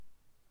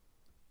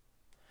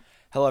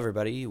Hello,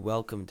 everybody.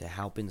 Welcome to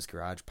Halpin's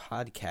Garage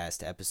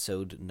Podcast,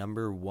 episode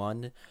number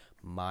 1,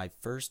 my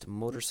first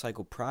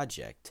motorcycle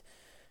project.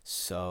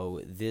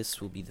 So, this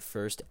will be the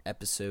first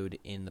episode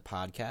in the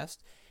podcast,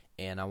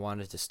 and I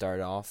wanted to start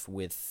off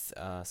with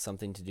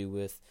something to do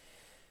with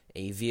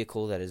a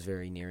vehicle that is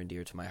very near and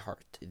dear to my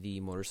heart, the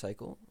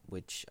motorcycle,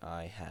 which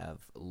I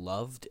have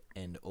loved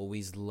and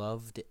always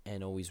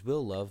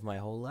will love my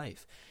whole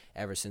life.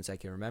 Ever since I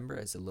can remember,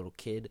 as a little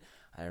kid,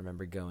 I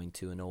remember going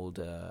to an old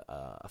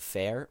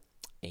fair,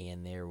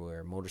 and there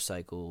were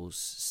motorcycles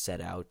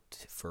set out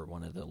for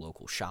one of the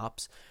local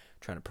shops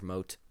trying to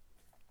promote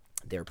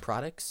their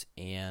products,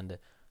 and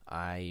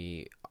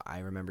I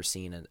remember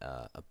seeing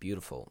a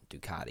beautiful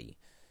Ducati,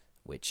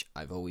 which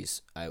I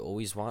always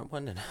want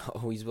one, and I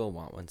always will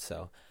want one.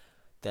 So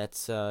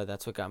that's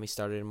what got me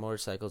started in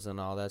motorcycles and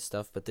all that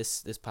stuff. But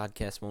this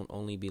podcast won't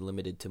only be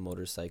limited to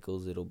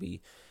motorcycles. It'll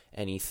be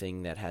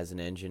anything that has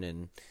an engine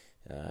and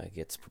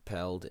gets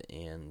propelled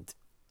and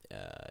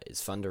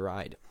is fun to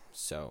ride.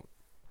 So,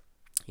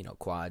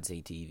 quads,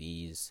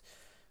 ATVs,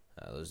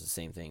 those are the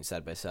same thing.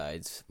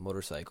 Side-by-sides,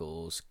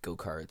 motorcycles,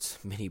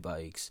 go-karts, mini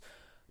bikes,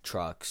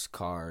 trucks,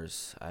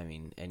 cars. I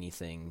mean,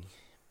 anything,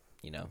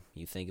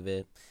 you think of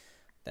it,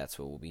 that's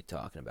what we'll be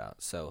talking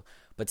about. So,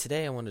 but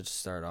today I wanted to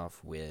start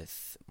off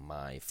with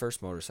my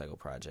first motorcycle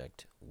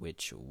project,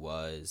 which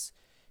was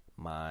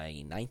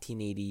my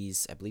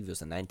 1980s, I believe it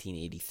was a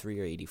 1983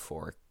 or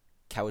 84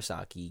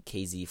 Kawasaki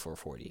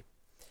KZ440.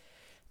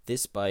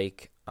 This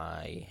bike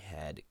I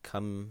had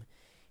come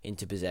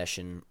into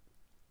possession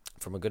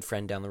from a good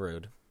friend down the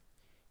road,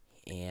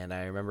 and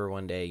I remember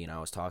one day, I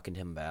was talking to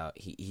him about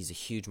he's a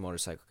huge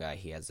motorcycle guy.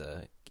 He has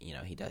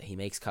he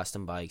makes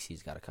custom bikes.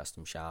 He's got a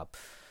custom shop.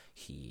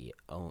 He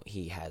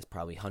has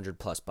probably 100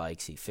 plus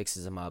bikes. He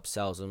fixes them up,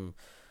 sells them.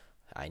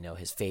 I know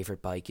his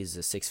favorite bike is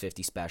a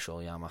 650 Special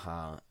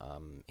Yamaha.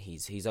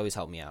 He's always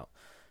helped me out,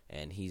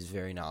 and he's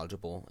very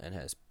knowledgeable and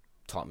has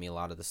taught me a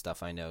lot of the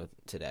stuff I know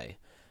today.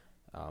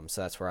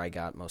 So that's where I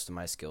got most of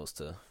my skills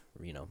to,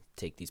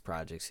 take these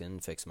projects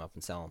and fix them up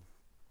and sell them.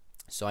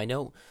 So I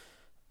know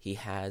he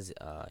had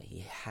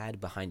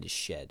behind his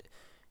shed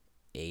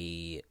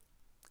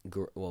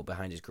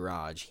behind his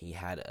garage, he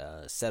had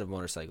a set of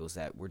motorcycles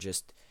that were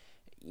just,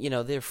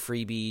 they're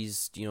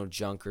freebies,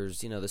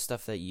 junkers, the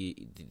stuff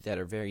that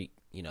are very,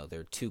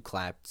 they're too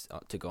clapped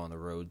to go on the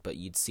road, but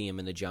you'd see them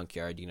in the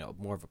junkyard,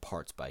 more of a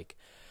parts bike.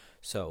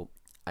 So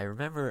I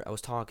remember I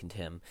was talking to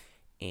him,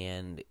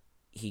 and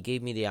he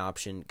gave me the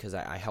option, because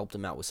I helped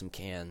him out with some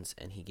cans,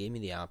 and he gave me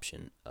the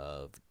option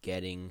of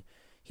getting.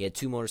 He had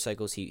two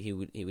motorcycles he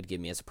would give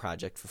me as a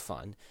project for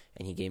fun,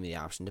 and he gave me the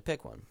option to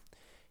pick one.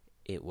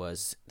 It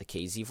was the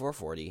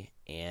KZ440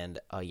 and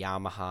a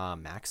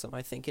Yamaha Maxim,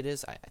 I think it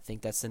is. I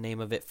think that's the name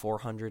of it,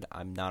 400.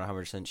 I'm not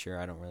 100%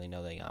 sure. I don't really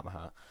know the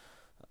Yamaha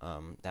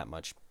that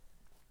much.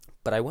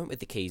 But I went with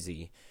the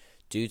KZ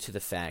due to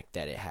the fact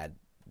that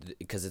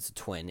because it's a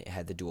twin, it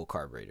had the dual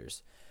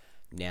carburetors.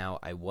 Now,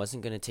 I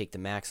wasn't going to take the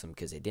Maxim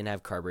because it didn't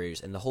have carburetors,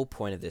 and the whole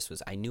point of this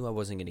was I knew I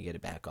wasn't going to get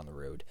it back on the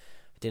road.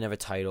 It didn't have a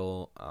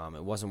title.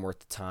 It wasn't worth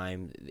the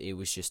time. It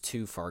was just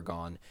too far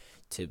gone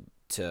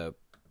to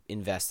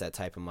invest that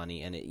type of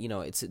money. And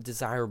it's a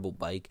desirable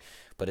bike,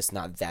 but it's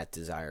not that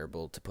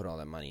desirable to put all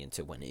that money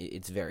into when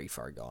it's very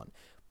far gone.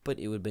 But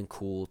it would have been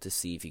cool to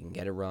see if you can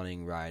get it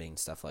running, riding,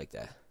 stuff like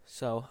that.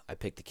 So I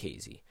picked the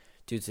KZ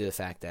due to the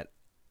fact that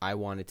I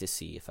wanted to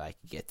see if I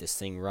could get this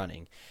thing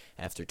running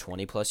after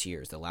 20 plus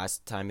years. The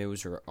last time it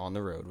was on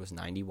the road was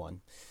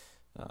 91.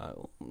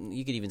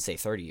 You could even say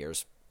 30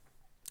 years.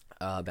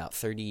 About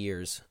 30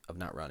 years of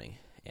not running.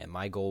 And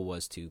my goal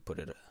was to put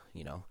it,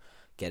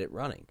 get it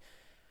running,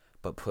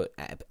 but put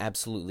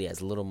absolutely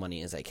as little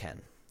money as I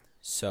can.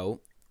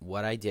 So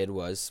what I did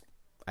was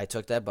I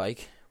took that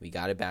bike, we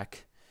got it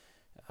back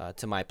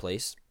to my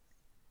place,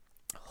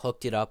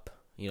 hooked it up,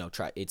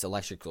 it's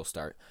electrical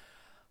start.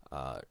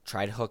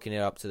 Tried hooking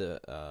it up to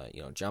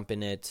the,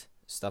 jumping it,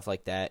 stuff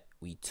like that.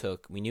 We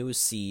knew it was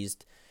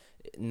seized,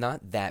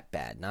 not that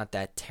bad, not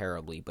that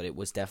terribly, but it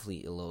was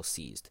definitely a little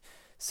seized.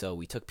 So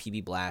we took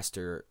PB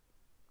Blaster,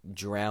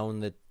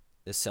 drowned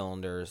the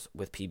cylinders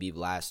with PB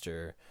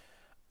Blaster,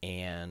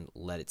 and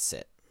let it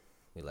sit.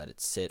 We let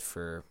it sit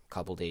for a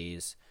couple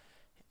days,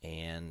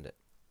 and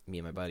me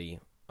and my buddy,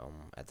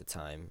 at the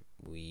time,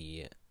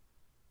 we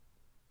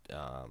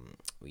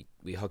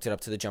hooked it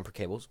up to the jumper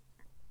cables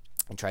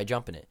and tried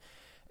jumping it.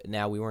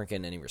 Now, we weren't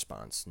getting any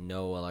response.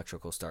 No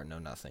electrical start, no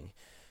nothing.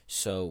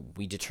 So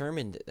we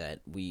determined that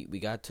we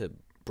got to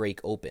break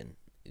open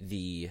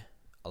the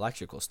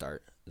electrical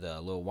start, the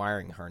little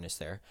wiring harness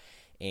there,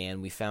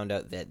 and we found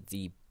out that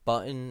the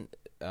button,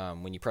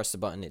 when you press the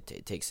button,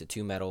 it takes the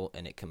two metal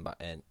and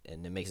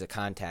and it makes a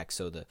contact,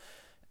 so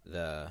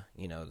the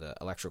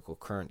electrical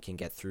current can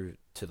get through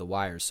to the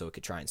wires, so it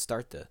could try and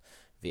start the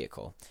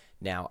vehicle.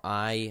 Now,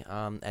 I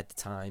at the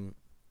time,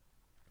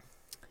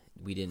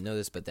 we didn't know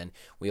this, but then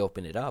we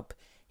opened it up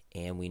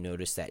and we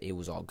noticed that it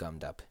was all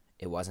gummed up.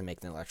 It wasn't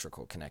making an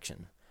electrical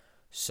connection.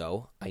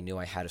 So I knew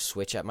I had a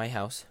switch at my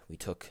house. We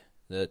took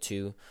the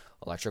two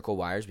electrical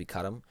wires, we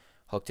cut them,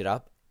 hooked it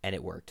up, and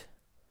it worked.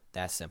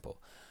 That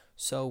simple.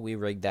 So we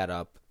rigged that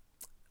up.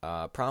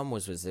 Problem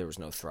was there was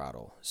no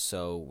throttle,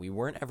 so we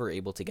weren't ever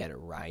able to get it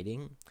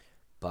riding.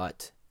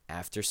 But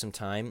after some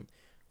time,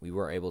 we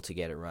were able to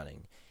get it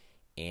running,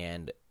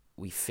 and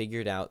we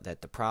figured out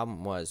that the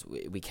problem was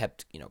we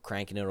kept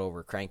cranking it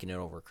over, cranking it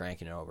over,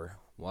 cranking it over.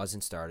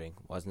 Wasn't starting.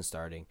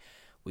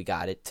 We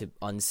got it to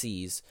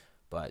unseize,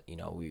 but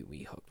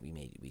we hooked,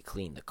 we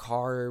cleaned the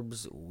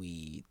carbs,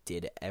 we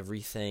did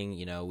everything.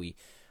 We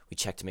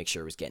checked to make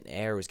sure it was getting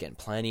air, it was getting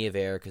plenty of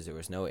air because there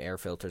was no air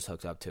filters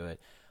hooked up to it.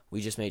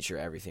 We just made sure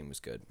everything was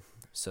good.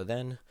 So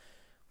then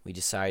we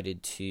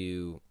decided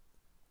to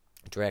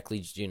directly,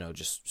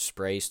 just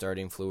spray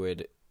starting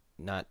fluid,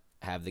 not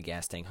have the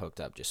gas tank hooked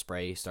up, just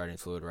spray starting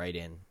fluid right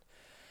in,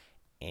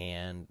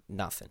 and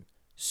nothing.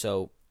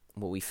 So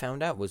what we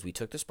found out was we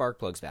took the spark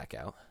plugs back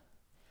out,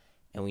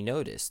 and we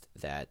noticed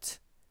that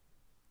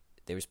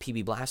there was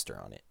PB Blaster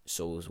on it,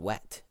 so it was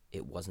wet.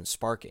 It wasn't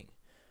sparking.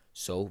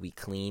 So we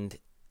cleaned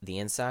the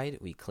inside,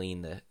 we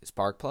cleaned the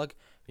spark plug,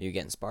 you're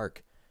getting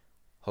spark,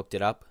 hooked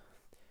it up,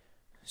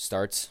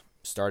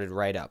 started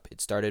right up.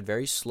 It started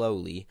very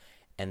slowly,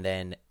 and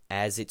then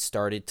as it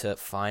started to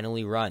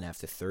finally run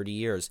after 30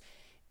 years,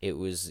 it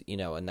was,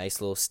 a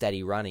nice little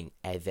steady running,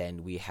 and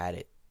then we had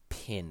it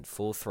pinned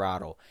full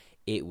throttle.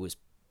 It was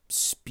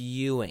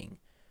spewing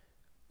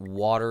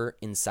water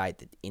inside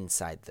the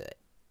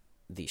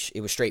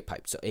it was straight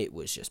pipe, so it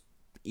was just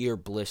ear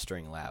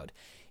blistering loud.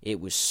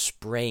 It was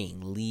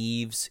spraying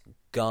leaves,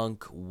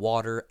 gunk,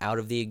 water out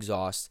of the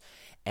exhaust,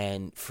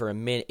 and for a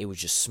minute it was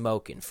just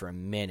smoking for a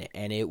minute,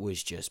 and it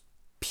was just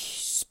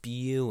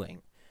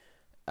spewing.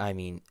 I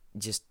mean,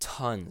 just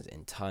tons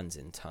and tons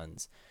and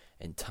tons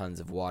and tons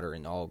of water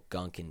and all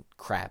gunk and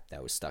crap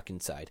that was stuck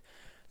inside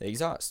the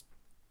exhaust.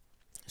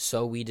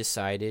 So we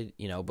decided,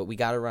 but we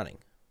got it running.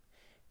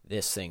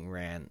 This thing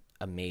ran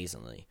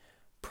amazingly.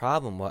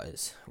 Problem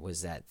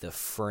was that the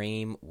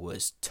frame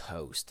was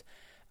toast.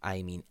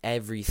 I mean,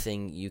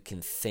 everything you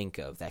can think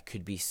of that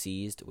could be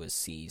seized was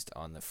seized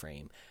on the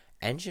frame.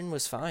 Engine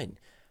was fine,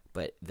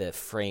 but the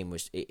frame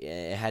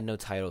it had no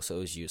title, so it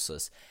was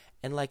useless.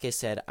 And like I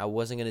said, I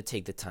wasn't going to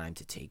take the time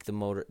to take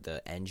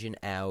the engine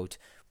out,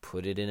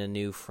 put it in a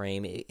new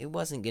frame. It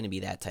wasn't going to be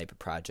that type of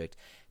project.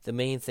 The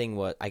main thing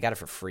was, I got it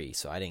for free,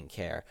 so I didn't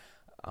care.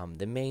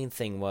 The main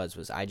thing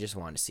was I just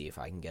wanted to see if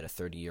I can get a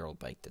 30-year-old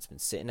bike that's been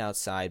sitting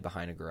outside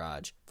behind a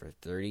garage for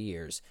 30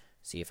 years,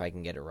 see if I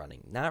can get it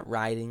running. Not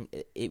riding,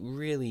 it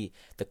really,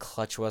 the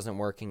clutch wasn't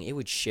working. It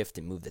would shift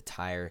and move the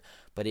tire,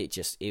 but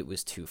it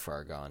was too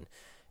far gone.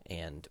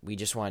 And we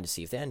just wanted to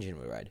see if the engine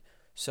would ride.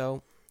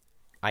 So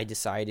I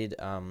decided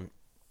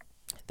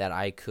that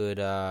I could,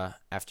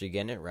 after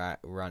getting it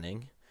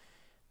running,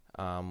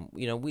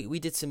 we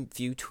did some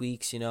few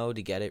tweaks, to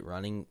get it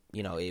running.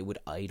 It would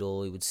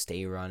idle, it would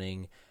stay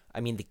running.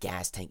 I mean, the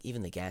gas tank,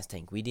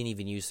 we didn't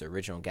even use the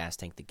original gas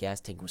tank. The gas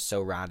tank was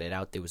so rotted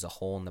out, there was a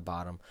hole in the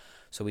bottom.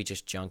 So we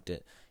just junked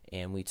it,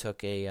 and we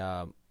took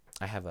I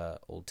have a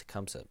old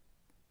Tecumseh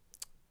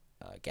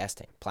gas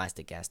tank,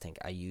 plastic gas tank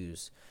I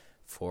use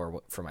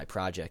for my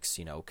projects,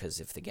 because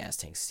if the gas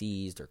tank's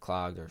seized or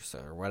clogged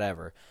or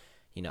whatever,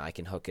 I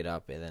can hook it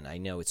up, and then I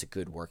know it's a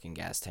good working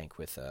gas tank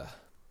with a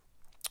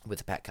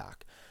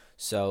petcock.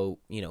 So,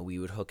 we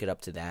would hook it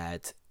up to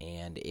that,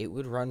 and it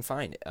would run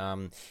fine.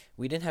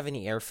 We didn't have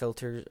any air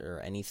filters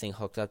or anything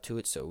hooked up to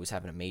it, so it was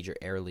having a major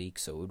air leak,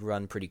 so it would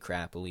run pretty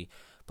crappily,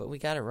 but we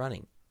got it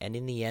running. And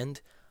in the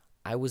end,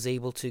 I was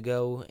able to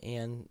go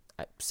and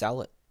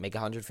sell it, make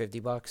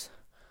 $150.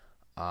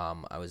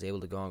 I was able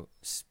to go and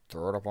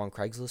throw it up on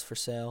Craigslist for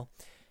sale,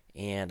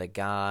 and a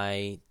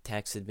guy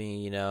texted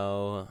me,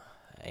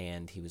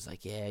 and he was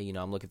like, yeah,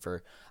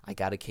 I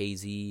got a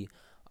KZ,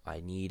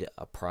 I need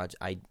a project,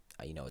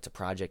 it's a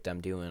project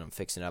I'm doing, I'm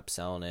fixing it up,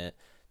 selling it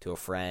to a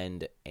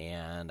friend,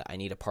 and I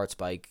need a parts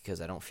bike because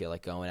I don't feel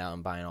like going out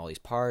and buying all these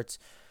parts.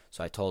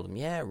 So I told him,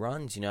 yeah, it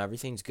runs,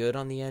 everything's good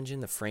on the engine,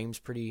 the frame's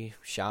pretty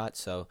shot,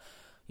 so,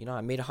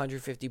 I made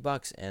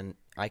 $150, and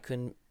I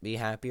couldn't be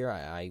happier.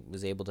 I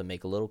was able to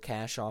make a little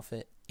cash off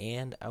it,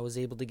 and I was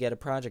able to get a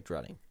project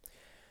running.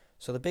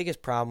 So the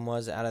biggest problem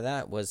out of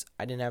that was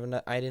I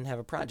didn't have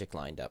a project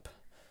lined up.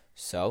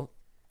 So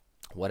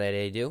what did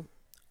I do?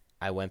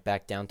 I went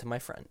back down to my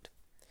friend.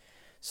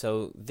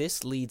 So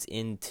this leads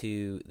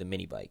into the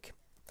mini bike.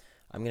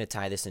 I'm going to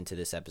tie this into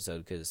this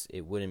episode because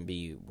it wouldn't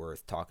be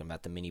worth talking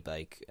about the mini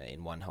bike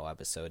in one whole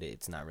episode.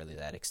 It's not really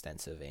that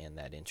extensive and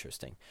that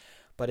interesting.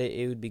 But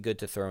it would be good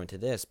to throw into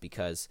this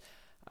because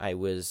I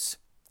was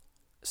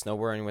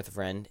snowboarding with a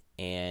friend,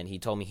 and he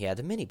told me he had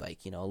a mini bike,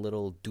 a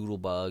little doodle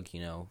bug,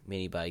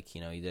 mini bike,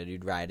 that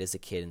you'd ride as a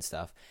kid and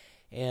stuff.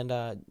 And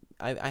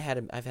I've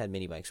had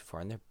mini bikes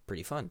before, and they're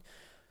pretty fun.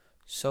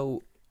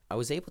 So I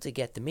was able to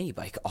get the mini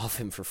bike off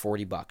him for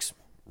 $40.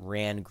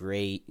 Ran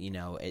great,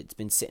 it's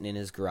been sitting in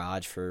his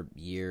garage for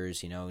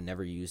years,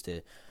 never used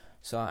it.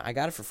 So I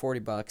got it for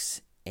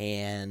 $40,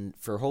 and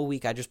for a whole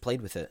week I just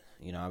played with it.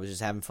 I was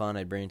just having fun.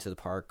 I'd bring it to the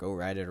park, go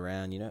ride it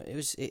around.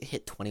 It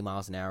hit 20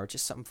 miles an hour,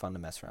 just something fun to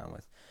mess around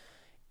with,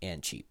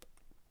 and cheap.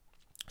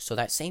 So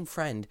that same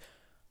friend,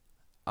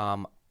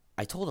 I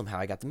I told him how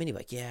I got the mini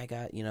bike. Yeah, I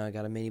got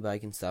a mini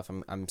bike and stuff.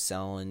 I'm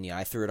selling.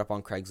 I threw it up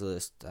on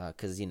Craigslist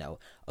because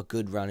a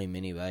good running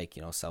mini bike,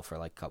 sell for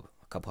like a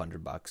couple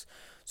 $100.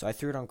 So I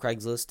threw it on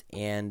Craigslist,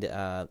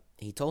 and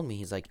he told me,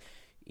 he's like,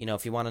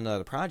 if you want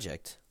another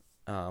project,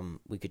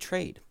 we could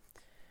trade.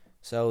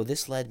 So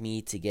this led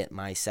me to get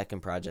my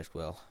second project,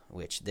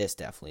 which this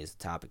definitely is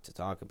the topic to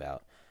talk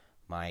about.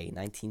 My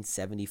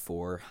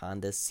 1974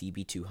 Honda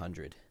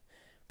CB200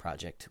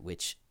 project,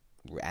 which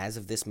as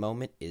of this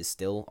moment is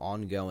still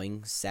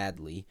ongoing.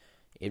 Sadly,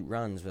 it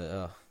runs,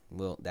 but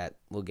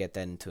we'll get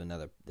that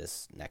into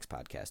this next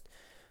podcast.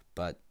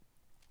 But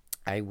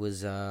I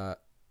was that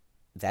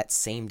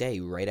same day,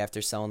 right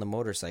after selling the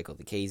motorcycle,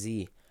 the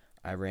KZ,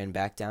 I ran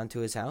back down to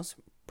his house,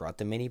 brought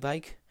the mini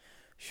bike,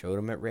 showed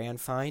him it ran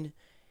fine.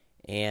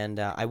 And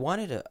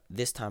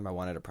this time I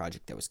wanted a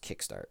project that was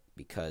kickstart,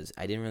 because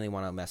I didn't really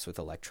want to mess with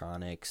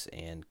electronics,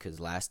 and because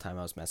last time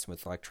I was messing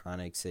with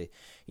electronics,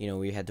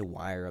 we had to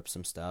wire up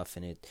some stuff,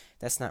 and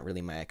that's not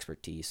really my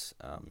expertise.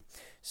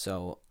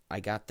 So I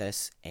got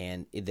this,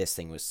 and this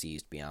thing was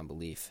seized beyond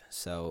belief.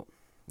 So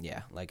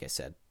yeah, like I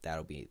said,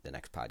 that'll be the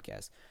next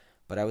podcast.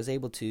 But I was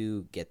able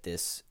to get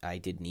this. I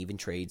did an even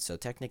trade, so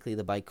technically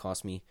the bike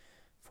cost me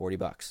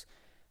 $40.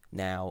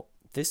 Now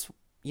this.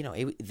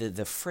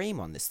 The frame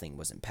on this thing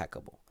was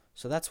impeccable.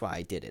 So that's why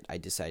I did it. I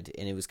decided,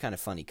 and it was kind of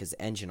funny because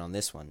the engine on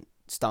this one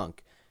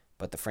stunk,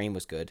 but the frame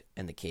was good.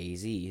 And the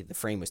KZ, the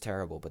frame was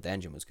terrible, but the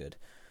engine was good.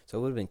 So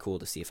it would have been cool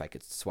to see if I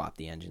could swap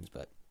the engines.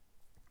 But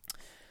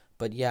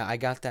yeah, I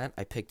got that.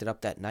 I picked it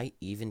up that night,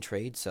 even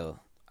trade. So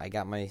I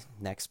got my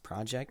next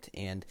project,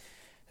 and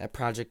that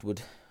project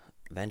would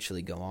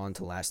eventually go on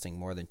to lasting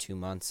more than 2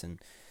 months.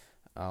 And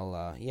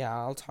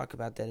I'll talk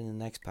about that in the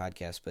next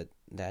podcast. But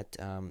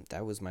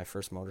that was my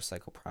first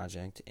motorcycle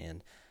project,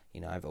 and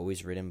I've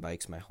always ridden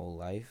bikes my whole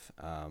life.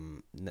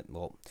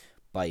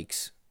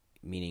 Bikes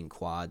meaning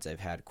quads.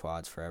 I've had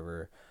quads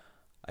forever.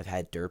 I've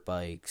had dirt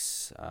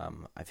bikes.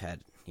 I've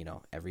had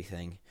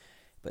everything.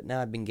 But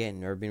now I've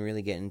been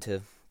really getting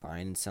into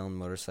buying and selling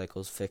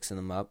motorcycles, fixing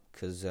them up,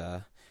 because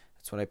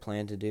that's what I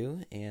plan to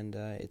do, and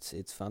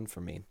it's fun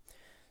for me.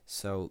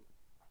 So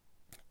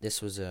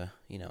this was a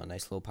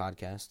nice little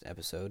podcast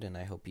episode, and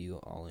I hope you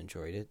all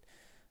enjoyed it.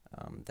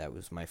 That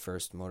was my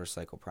first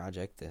motorcycle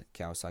project, the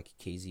Kawasaki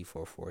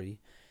KZ440,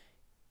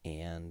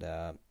 and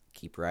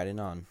keep riding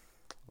on.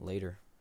 Later.